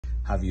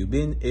Have you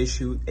been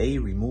issued a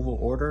removal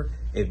order?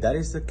 If that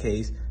is the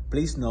case,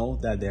 please know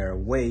that there are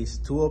ways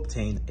to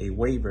obtain a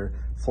waiver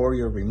for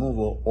your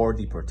removal or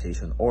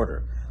deportation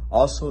order.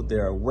 Also,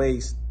 there are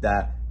ways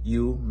that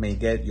you may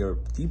get your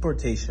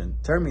deportation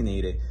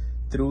terminated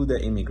through the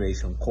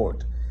immigration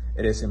court.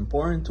 It is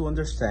important to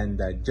understand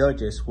that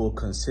judges will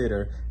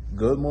consider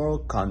good moral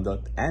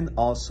conduct and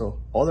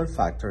also other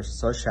factors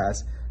such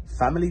as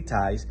family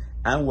ties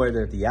and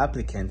whether the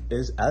applicant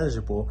is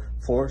eligible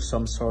for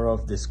some sort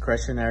of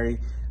discretionary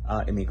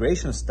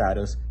immigration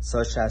status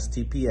such as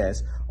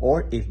TPS,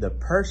 or if the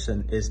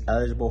person is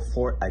eligible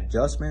for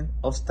adjustment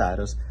of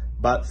status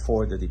but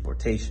for the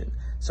deportation.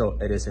 So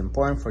it is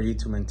important for you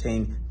to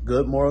maintain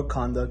good moral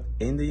conduct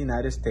in the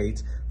United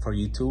States for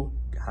you to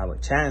have a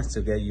chance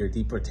to get your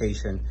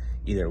deportation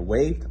either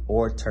waived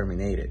or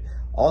terminated.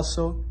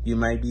 Also, you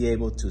might be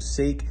able to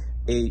seek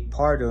a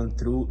pardon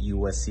through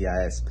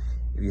USCIS.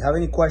 If you have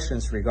any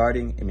questions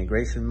regarding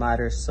immigration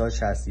matters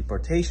such as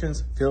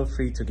deportations, feel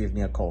free to give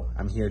me a call.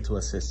 I'm here to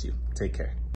assist you. Take care.